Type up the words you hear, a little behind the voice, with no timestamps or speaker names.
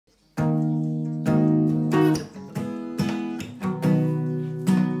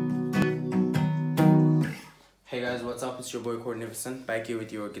what's up? It's your boy Cornificent back here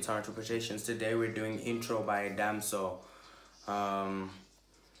with your guitar interpretations. Today we're doing Intro by Damso.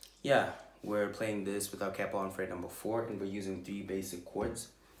 Yeah, we're playing this with our capo on fret number 4 and we're using 3 basic chords.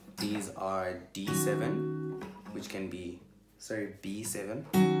 These are D7, which can be,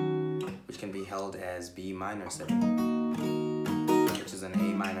 B7, which can be held as B minor 7, which is an A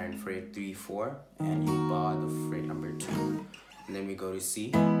minor in fret 3, 4, and you bar the fret number 2. And then we go to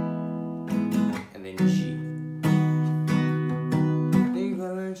C, and then G.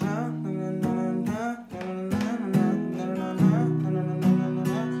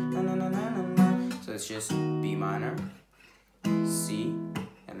 So it's just B minor, C,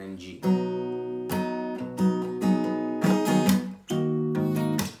 and then G.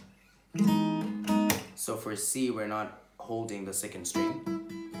 So for C, we're not holding the second string.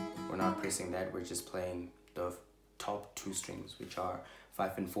 We're not pressing that. We're just playing the top 2 strings, which are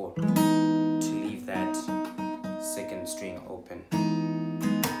 5 and 4, to leave that second string open.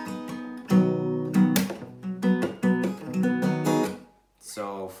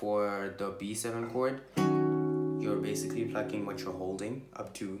 So for the B7 chord, you're basically plucking what you're holding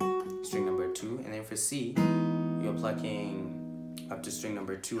up to string number 2, and then for C, you're plucking up to string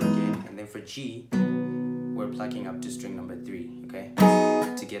number 2 again, and then for G, we're plucking up to string number 3, okay,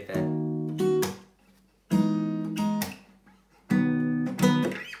 to get that.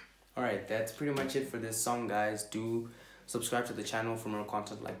 Alright, that's pretty much it for this song, guys. Do subscribe to the channel for more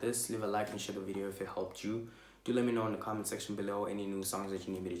content like this. Leave a like and share the video if it helped you. Do let me know in the comment section below any new songs that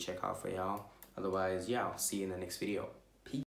you need me to check out for y'all. Otherwise, yeah, I'll see you in the next video.